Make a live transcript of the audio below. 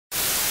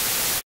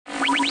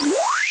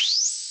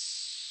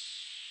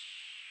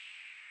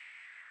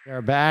We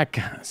are back.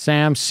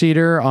 Sam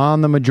Seder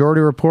on the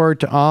Majority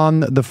Report on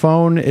the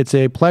phone. It's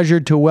a pleasure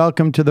to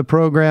welcome to the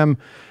program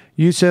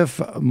Yousef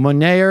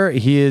Munayyer.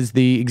 He is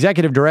the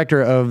executive director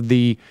of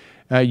the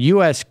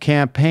U.S.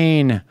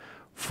 campaign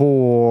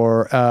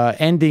for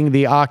ending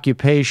the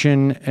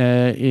occupation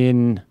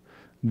in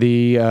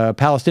the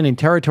Palestinian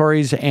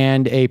territories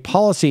and a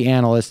policy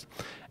analyst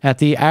at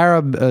the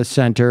Arab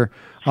Center.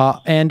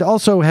 And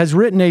also has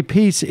written a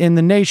piece in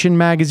The Nation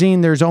magazine,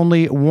 There's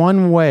Only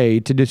One Way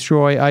to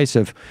Destroy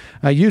ISIS.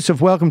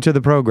 Yousef, welcome to the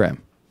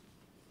program.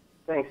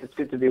 Thanks. It's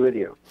good to be with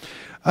you.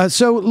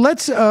 So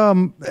let's,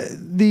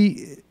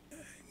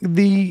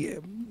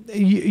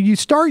 you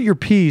start your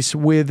piece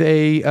with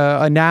a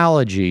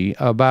analogy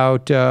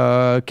about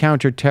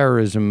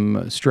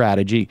counterterrorism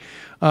strategy,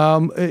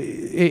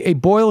 a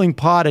boiling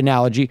pot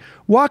analogy.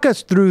 Walk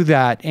us through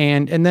that,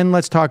 and then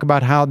let's talk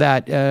about how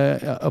that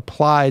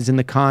applies in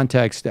the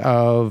context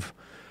of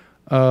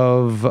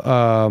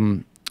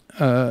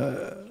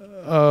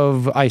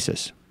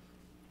ISIS.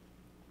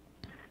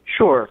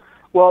 Sure.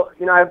 Well,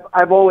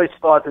 I've always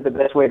thought that the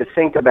best way to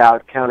think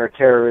about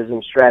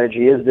counterterrorism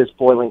strategy is this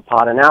boiling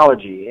pot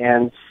analogy,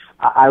 and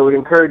I would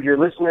encourage your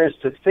listeners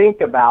to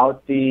think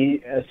about the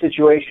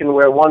situation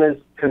where one is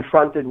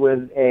confronted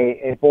with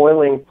a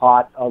boiling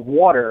pot of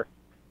water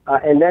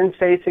and then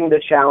facing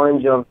the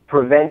challenge of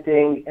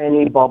preventing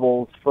any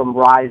bubbles from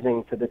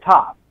rising to the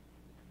top.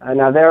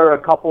 Now, there are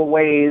a couple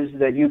ways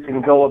that you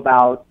can go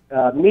about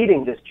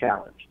meeting this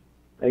challenge.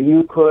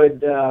 You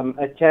could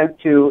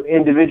attempt to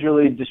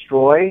individually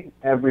destroy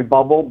every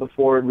bubble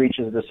before it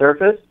reaches the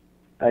surface.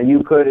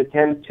 You could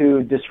attempt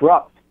to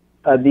disrupt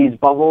these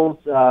bubbles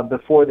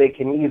before they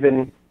can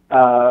even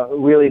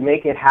really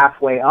make it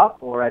halfway up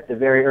or at the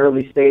very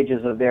early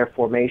stages of their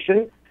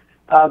formation.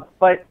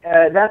 But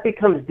that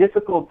becomes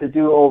difficult to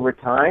do over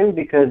time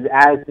because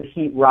as the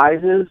heat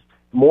rises,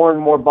 more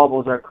and more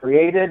bubbles are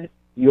created.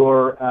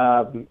 Your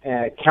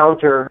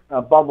counter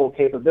bubble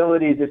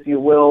capabilities, if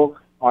you will,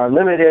 are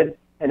limited.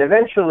 And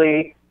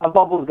eventually, a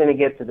bubble is going to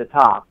get to the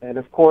top. And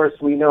of course,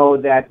 we know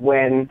that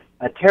when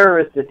a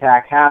terrorist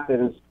attack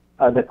happens,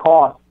 the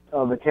cost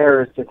of a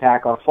terrorist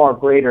attack are far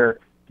greater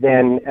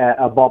than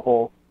a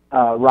bubble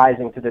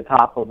rising to the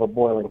top of a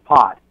boiling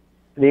pot.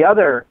 The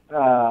other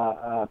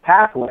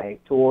pathway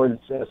towards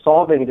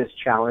solving this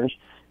challenge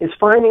is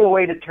finding a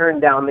way to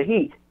turn down the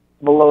heat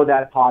below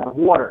that pot of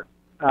water,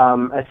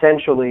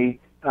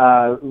 essentially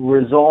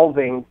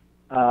resolving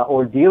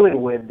or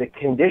dealing with the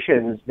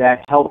conditions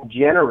that help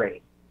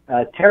generate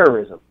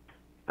terrorism.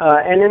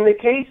 And in the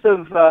case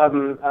of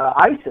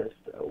ISIS,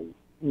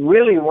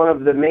 really one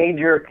of the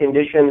major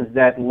conditions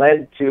that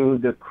led to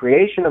the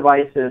creation of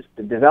ISIS,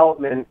 the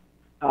development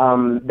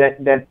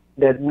that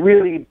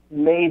really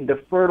made the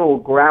fertile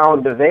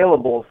ground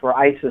available for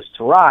ISIS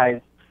to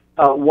rise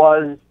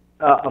was,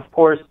 of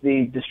course,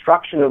 the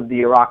destruction of the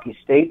Iraqi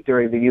state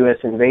during the U.S.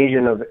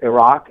 invasion of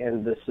Iraq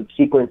and the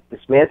subsequent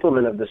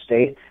dismantlement of the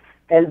state.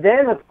 And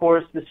then, of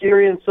course, the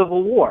Syrian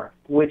civil war,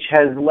 which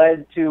has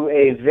led to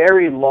a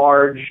very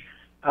large,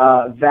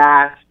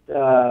 vast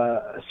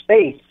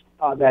space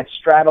that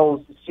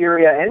straddles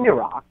Syria and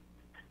Iraq,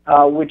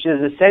 which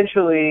is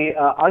essentially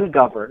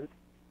ungoverned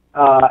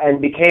and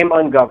became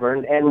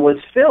ungoverned and was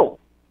filled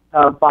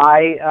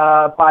by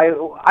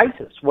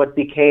ISIS, what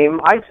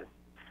became ISIS.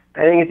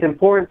 I think it's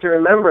important to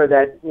remember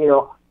that,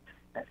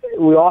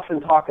 we often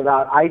talk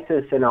about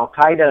ISIS and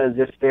Al-Qaeda as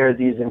if they're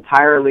these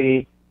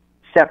entirely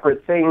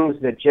separate things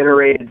that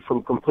generated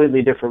from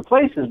completely different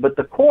places, but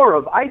the core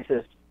of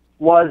ISIS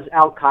was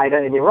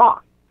Al-Qaeda in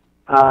Iraq.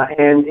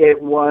 And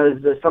it was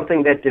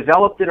something that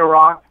developed in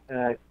Iraq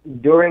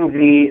during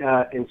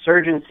the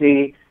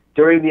insurgency,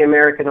 during the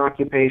American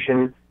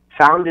occupation,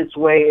 found its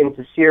way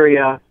into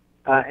Syria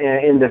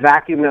in the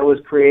vacuum that was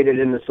created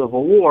in the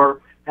Civil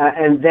War,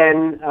 and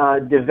then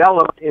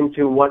developed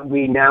into what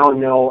we now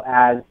know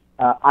as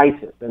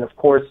ISIS. And of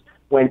course,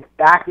 went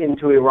back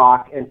into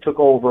Iraq and took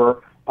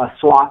over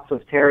swaths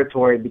of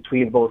territory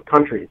between both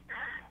countries.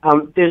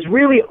 There's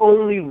really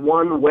only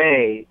one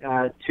way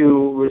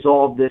to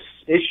resolve this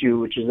issue,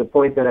 which is a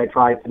point that I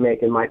tried to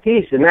make in my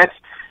piece, and that's,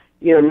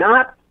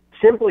 not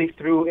simply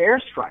through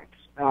airstrikes,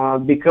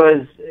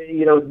 because,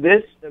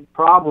 this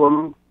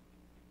problem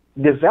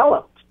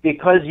developed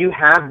because you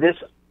have this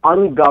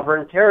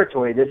ungoverned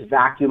territory, this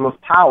vacuum of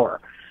power.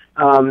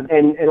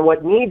 And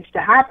what needs to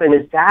happen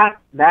is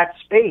that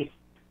space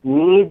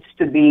needs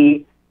to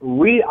be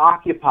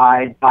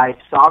reoccupied by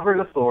sovereign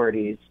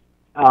authorities,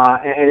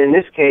 and in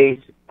this case,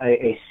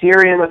 a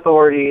Syrian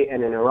authority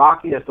and an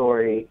Iraqi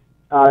authority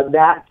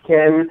that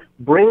can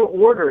bring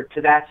order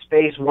to that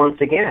space once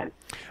again.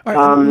 All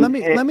right,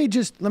 let me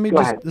just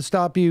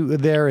stop you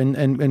there,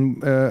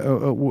 and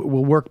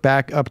we'll work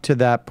back up to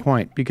that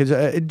point, because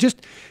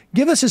just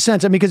give us a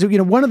sense. Because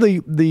one of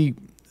the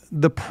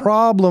the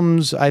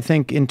problems, I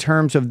think, in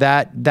terms of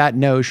that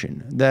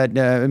notion. That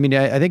I mean,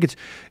 I think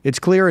it's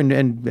clear,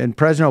 and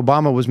President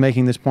Obama was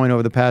making this point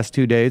over the past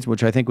 2 days,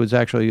 which I think was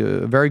actually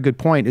a very good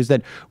point, is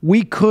that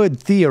we could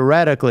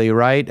theoretically,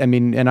 right? I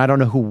mean, and I don't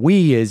know who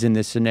 "we" is in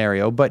this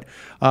scenario, but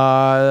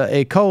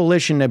a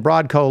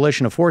broad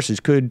coalition of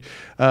forces could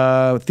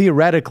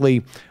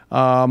theoretically,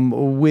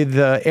 with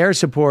air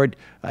support,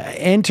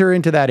 enter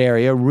into that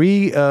area,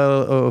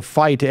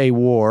 fight a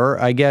war.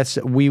 I guess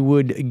we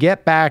would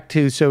get back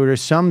to sort of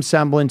some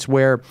semblance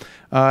where,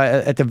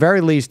 at the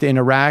very least in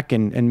Iraq,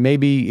 and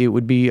maybe it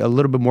would be a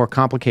little bit more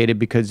complicated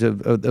because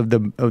of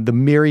the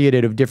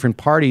myriad of different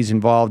parties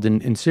involved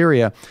in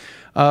Syria,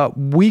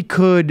 we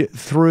could,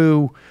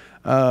 through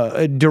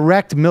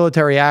direct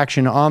military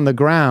action on the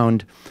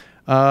ground,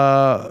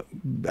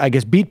 I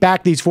guess, beat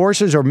back these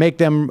forces or make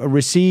them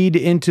recede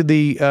into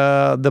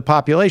the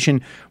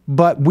population,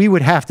 but we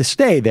would have to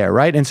stay there,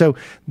 right? And so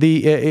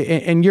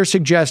and you're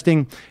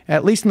suggesting,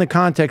 at least in the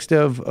context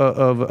of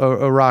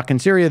Iraq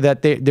and Syria,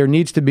 that there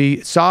needs to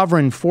be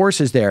sovereign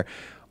forces there.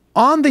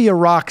 On the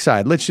Iraq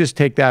side, let's just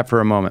take that for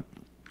a moment.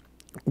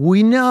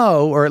 We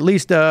know, or at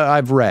least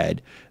I've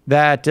read,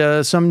 that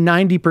some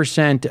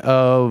 90%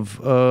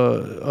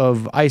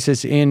 of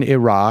ISIS in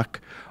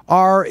Iraq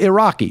are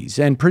Iraqis,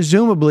 and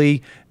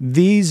presumably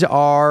these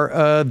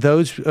are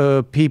those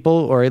people,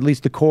 or at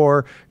least the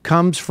core,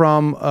 comes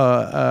from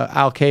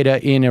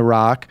Al-Qaeda in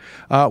Iraq,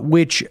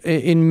 which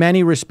in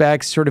many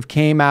respects sort of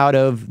came out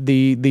of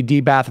the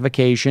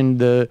de-Baathification,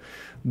 the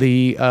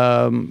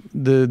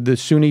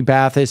Sunni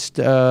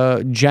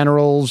Baathist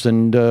generals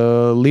and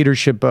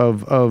leadership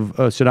of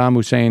Saddam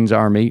Hussein's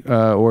army,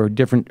 or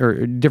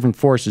different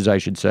forces, I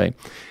should say,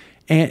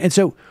 and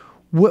so.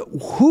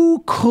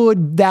 Who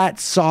could that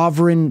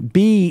sovereign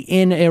be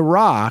in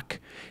Iraq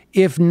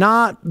if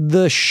not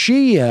the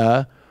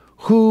Shia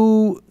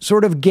who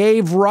sort of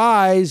gave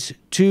rise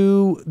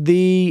to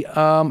the,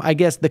 I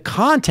guess, the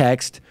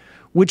context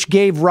which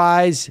gave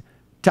rise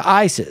to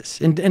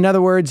ISIS? In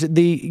other words,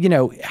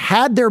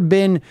 had there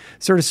been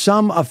sort of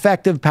some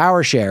effective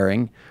power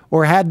sharing,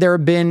 or had there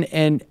been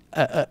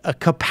a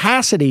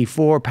capacity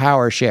for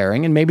power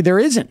sharing, and maybe there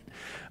isn't.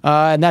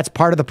 And that's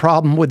part of the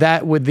problem with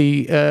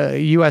the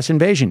U.S.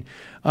 invasion.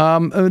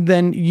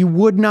 Then you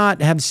would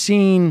not have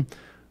seen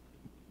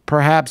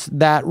perhaps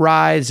that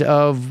rise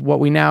of what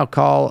we now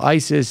call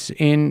ISIS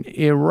in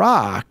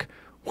Iraq.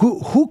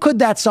 Who could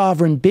that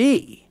sovereign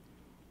be?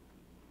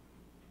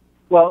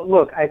 Well,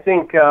 look, I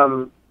think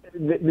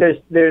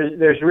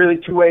there's really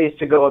two ways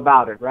to go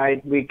about it,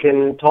 right? We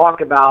can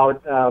talk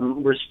about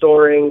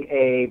restoring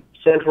a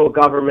central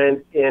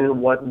government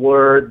in what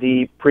were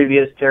the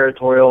previous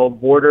territorial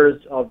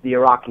borders of the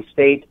Iraqi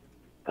state,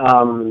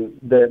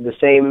 the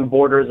same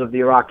borders of the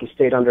Iraqi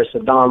state under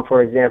Saddam,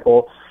 for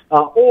example,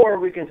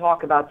 or we can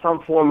talk about some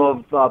form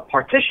of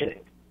partitioning,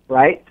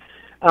 right?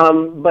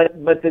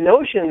 But the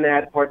notion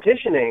that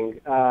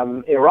partitioning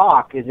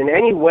Iraq is in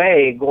any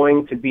way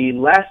going to be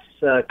less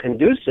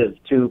conducive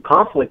to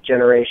conflict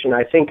generation,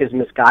 I think, is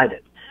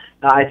misguided.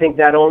 I think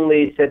that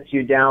only sets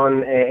you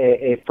down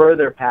a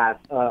further path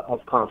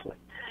of conflict.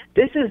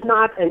 This is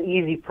not an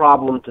easy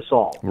problem to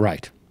solve.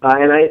 Right.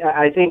 And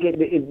I think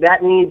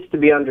that needs to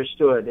be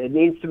understood. It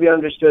needs to be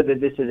understood that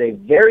this is a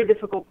very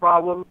difficult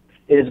problem.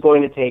 It is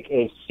going to take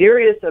a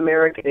serious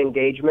American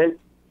engagement,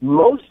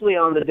 mostly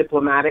on the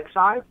diplomatic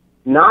side,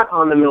 not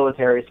on the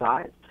military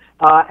side.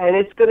 And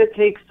it's going to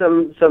take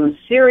some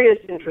serious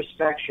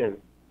introspection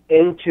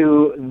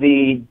into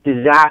the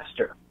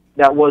disaster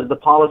that was the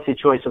policy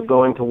choice of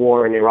going to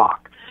war in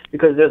Iraq,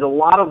 because there's a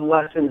lot of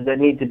lessons that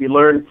need to be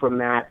learned from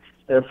that.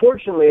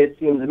 Unfortunately, it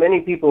seems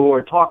many people who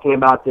are talking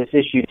about this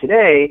issue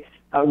today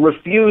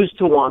refuse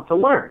to want to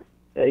learn.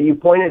 You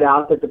pointed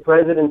out that the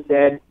president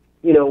said,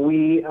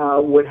 we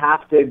would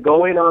have to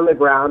go in on the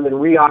ground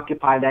and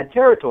reoccupy that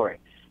territory.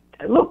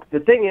 Look, the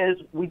thing is,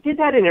 we did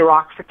that in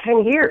Iraq for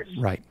 10 years.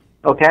 Right.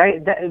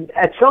 Okay?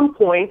 At some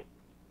point,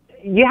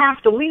 you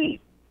have to leave.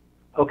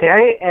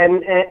 Okay?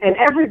 And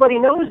everybody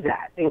knows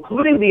that,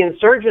 including the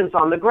insurgents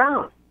on the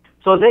ground.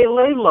 So they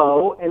lay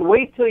low and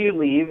wait till you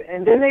leave,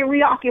 and then they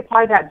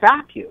reoccupy that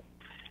vacuum.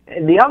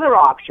 And the other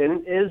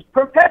option is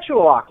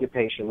perpetual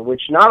occupation,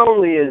 which not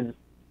only is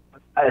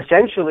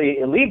essentially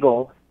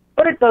illegal,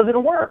 but it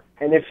doesn't work.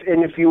 And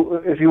if you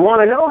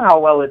want to know how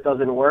well it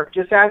doesn't work,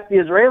 just ask the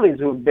Israelis,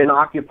 who've been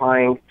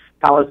occupying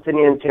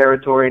Palestinian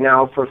territory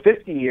now for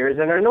 50 years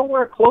and are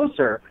nowhere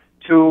closer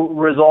to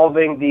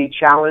resolving the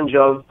challenge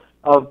of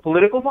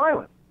political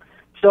violence.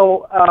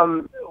 So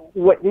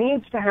what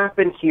needs to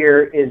happen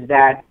here is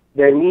that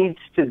there needs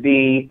to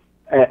be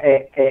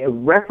a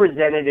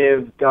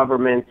representative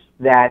government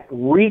that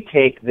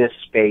retake this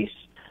space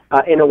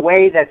in a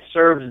way that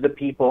serves the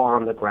people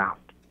on the ground.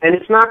 And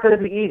it's not going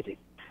to be easy.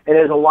 And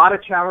there's a lot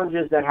of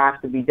challenges that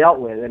have to be dealt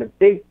with. And a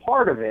big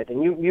part of it,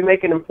 and you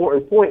make an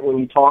important point when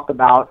you talk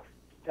about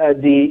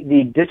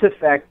the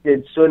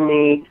disaffected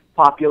Sunni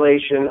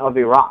population of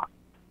Iraq.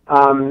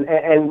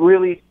 And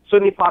really,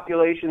 Sunni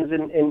populations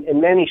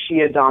in many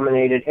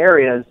Shia-dominated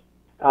areas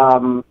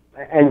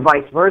and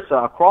vice versa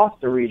across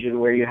the region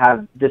where you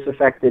have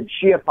disaffected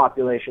Shia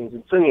populations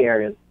in Sunni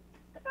areas.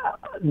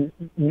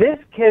 This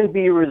can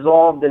be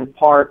resolved in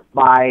part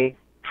by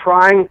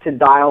trying to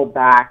dial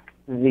back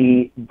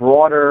the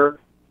broader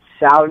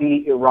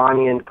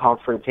Saudi-Iranian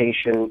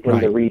confrontation in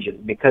the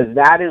region, because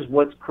that is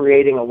what's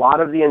creating a lot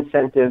of the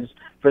incentives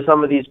for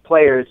some of these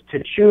players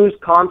to choose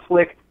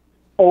conflict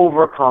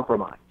over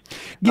compromise.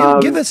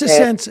 Give us a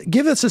sense.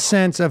 Give us a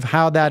sense of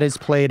how that is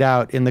played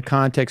out in the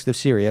context of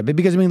Syria,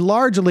 because I mean,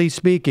 largely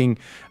speaking,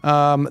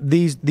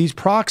 these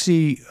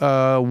proxy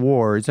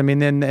wars. I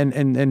mean,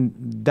 and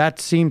that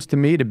seems to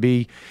me to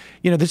be,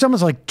 there's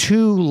almost like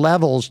two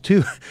levels,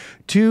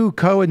 two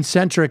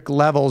concentric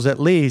levels at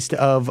least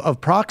of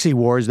proxy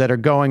wars that are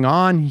going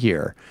on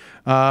here.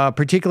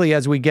 Particularly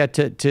as we get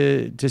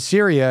to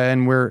Syria,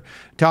 and we're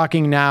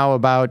talking now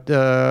about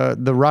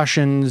the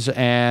Russians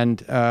and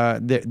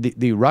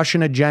the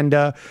Russian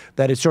agenda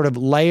that is sort of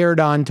layered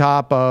on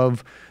top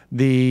of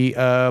the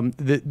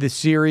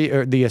Syria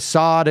or the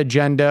Assad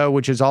agenda,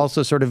 which is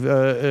also sort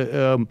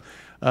of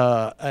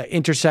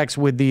intersects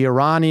with the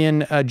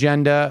Iranian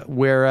agenda,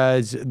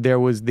 whereas there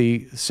was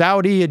the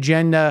Saudi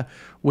agenda,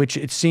 which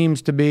it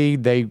seems to be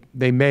they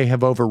may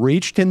have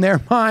overreached in their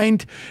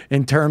mind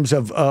in terms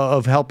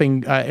of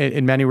helping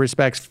in many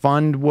respects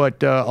fund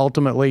what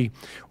ultimately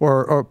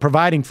or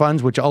providing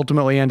funds which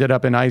ultimately ended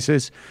up in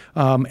ISIS,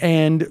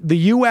 and the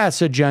U.S.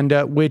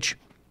 agenda, which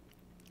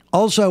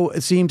also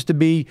seems to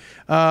be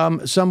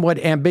somewhat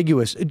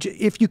ambiguous.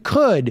 If you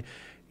could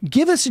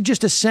give us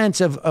just a sense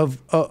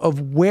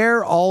of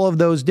where all of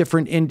those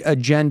different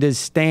agendas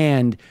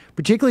stand,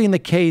 particularly in the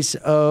case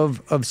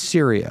of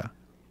Syria.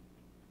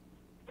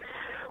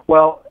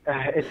 Well,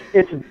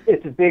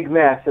 it's a big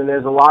mess, and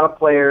there's a lot of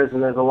players,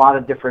 and there's a lot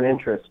of different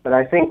interests. But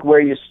I think where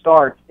you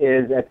start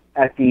is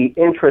at the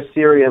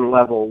intra-Syrian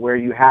level, where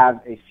you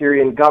have a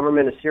Syrian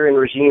government, a Syrian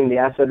regime, the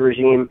Assad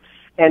regime,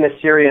 and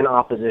a Syrian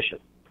opposition.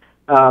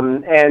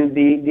 And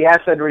the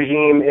Assad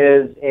regime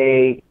is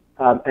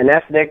an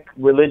ethnic,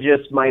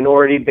 religious,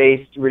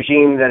 minority-based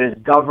regime that has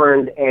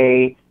governed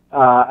a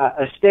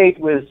state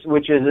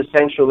which is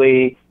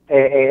essentially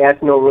a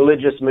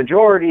ethno-religious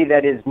majority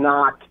that is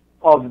not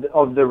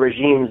of the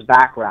regime's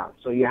background.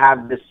 So you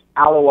have this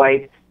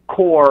Alawite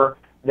core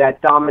that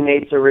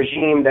dominates a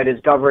regime that is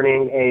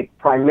governing a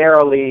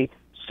primarily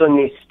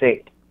Sunni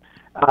state.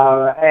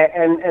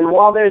 And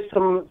while there's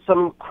some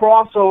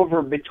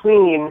crossover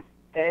between,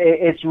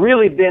 it's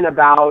really been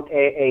about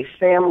a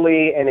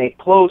family and a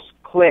close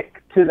clique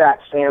to that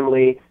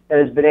family that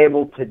has been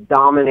able to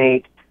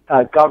dominate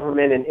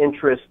government and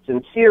interests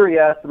in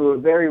Syria through a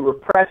very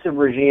repressive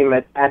regime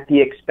at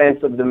the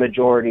expense of the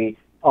majority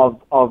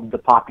of the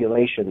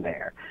population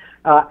there.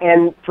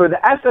 And for the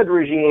Assad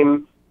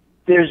regime,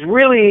 there's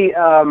really,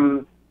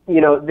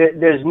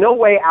 there's no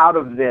way out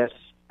of this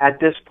at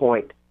this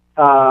point,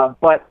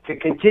 but to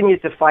continue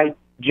to fight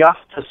just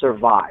to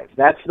survive.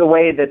 That's the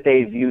way that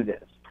they view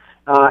this.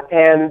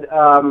 And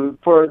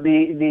for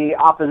the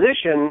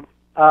opposition,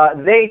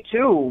 they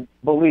too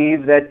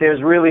believe that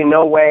there's really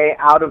no way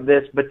out of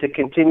this but to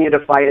continue to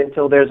fight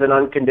until there's an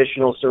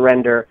unconditional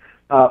surrender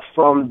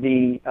from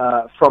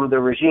the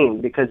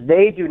regime, because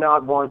they do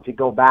not want to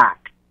go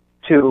back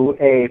to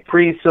a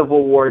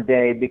pre-Civil War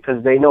day,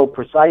 because they know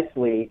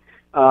precisely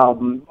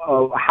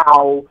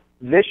how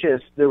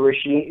vicious the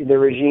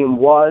regime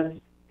was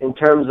in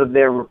terms of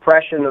their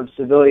repression of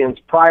civilians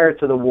prior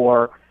to the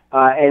war,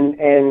 and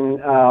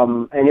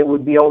it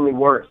would be only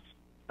worse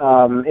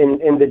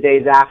in the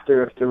days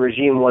after if the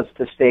regime was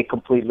to stay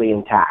completely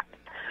intact.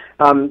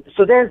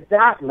 So there's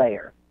that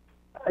layer.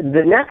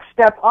 The next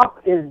step up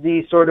is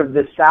the sort of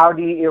the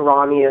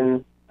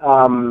Saudi-Iranian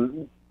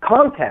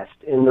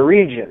contest in the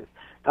region.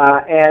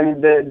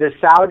 And the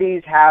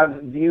Saudis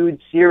have viewed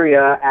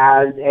Syria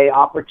as an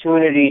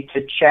opportunity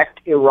to check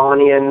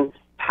Iranian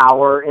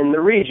power in the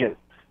region.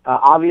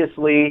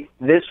 Obviously,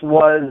 this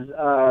was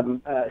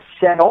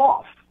set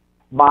off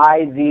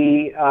by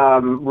the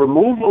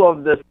removal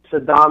of the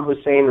Saddam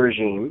Hussein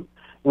regime,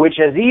 which,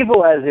 as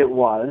evil as it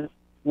was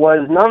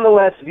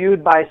nonetheless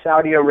viewed by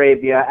Saudi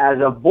Arabia as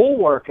a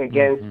bulwark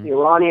against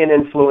Iranian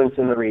influence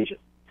in the region.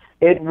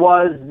 It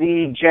was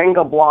the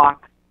Jenga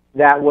block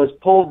that was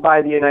pulled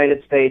by the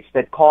United States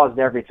that caused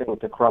everything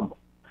to crumble.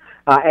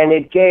 And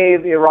it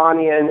gave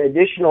Iranian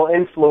additional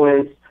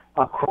influence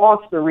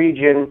across the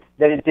region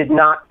that it did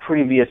not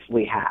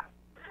previously have.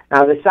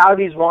 Now, the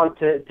Saudis want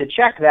to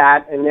check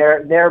that, and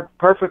they're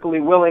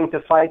perfectly willing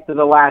to fight to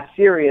the last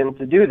Syrian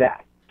to do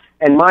that.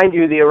 And mind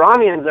you, the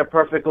Iranians are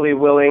perfectly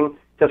willing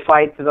to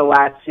fight to the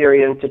last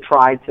Syrian to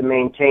try to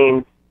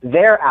maintain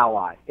their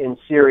ally in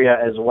Syria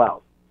as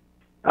well.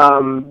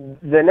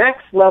 The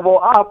next level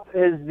up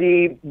is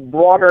the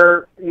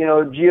broader,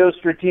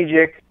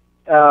 geostrategic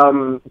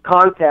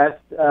contest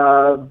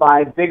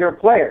by bigger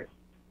players.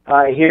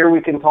 Here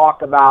we can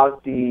talk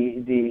about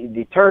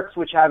the Turks,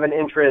 which have an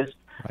interest,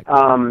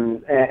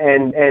 and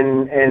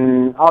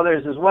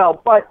others as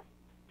well. But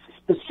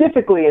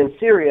specifically in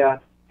Syria,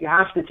 you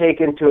have to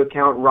take into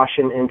account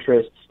Russian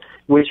interests,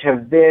 which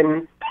have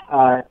been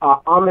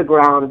on the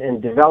ground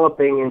and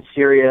developing in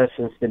Syria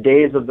since the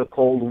days of the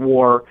Cold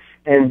War,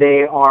 and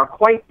they are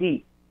quite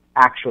deep,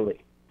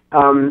 actually.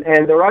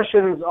 And the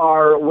Russians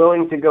are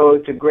willing to go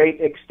to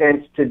great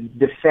extents to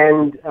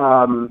defend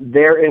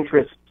their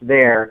interests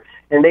there,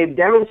 and they've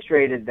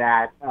demonstrated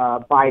that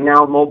by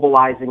now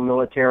mobilizing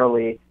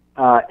militarily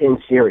in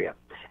Syria.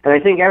 And I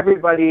think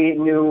everybody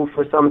knew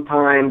for some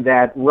time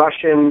that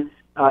Russian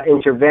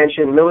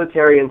intervention,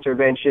 military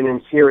intervention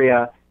in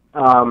Syria,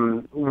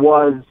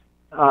 was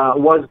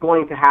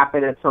going to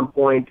happen at some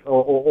point,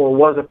 or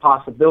was a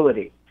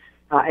possibility.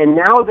 And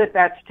now that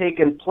that's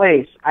taken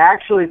place, I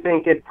actually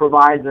think it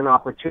provides an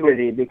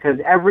opportunity because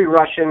every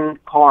Russian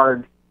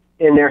card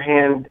in their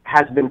hand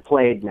has been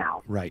played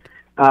now. Right.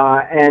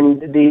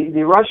 And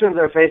the Russians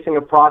are facing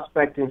a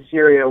prospect in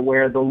Syria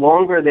where the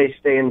longer they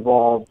stay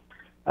involved,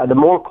 the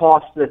more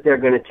costs that they're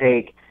going to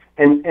take,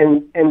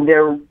 and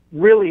they're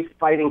really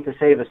fighting to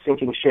save a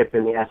sinking ship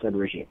in the Assad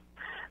regime.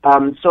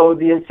 So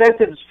the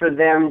incentives for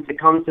them to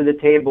come to the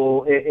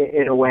table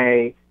in a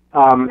way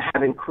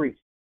have increased.